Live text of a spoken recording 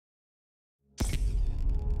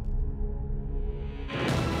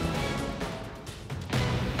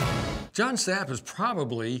John Stapp is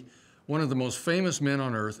probably one of the most famous men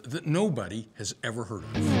on earth that nobody has ever heard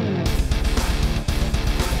of.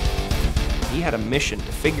 He had a mission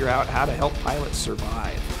to figure out how to help pilots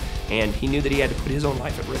survive, and he knew that he had to put his own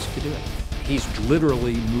life at risk to do it. He's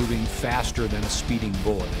literally moving faster than a speeding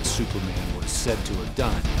bullet, as Superman was said to have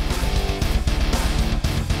done.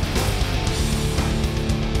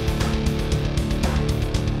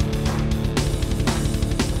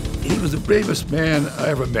 He was the bravest man I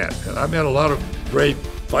ever met, and I met a lot of brave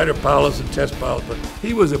fighter pilots and test pilots, but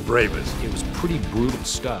he was the bravest. It was pretty brutal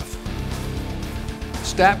stuff.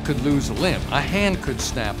 Stapp could lose a limb, a hand could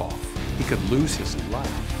snap off. He could lose his life.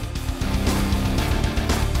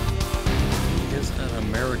 He is an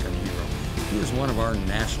American hero. He is one of our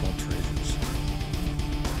national treasures.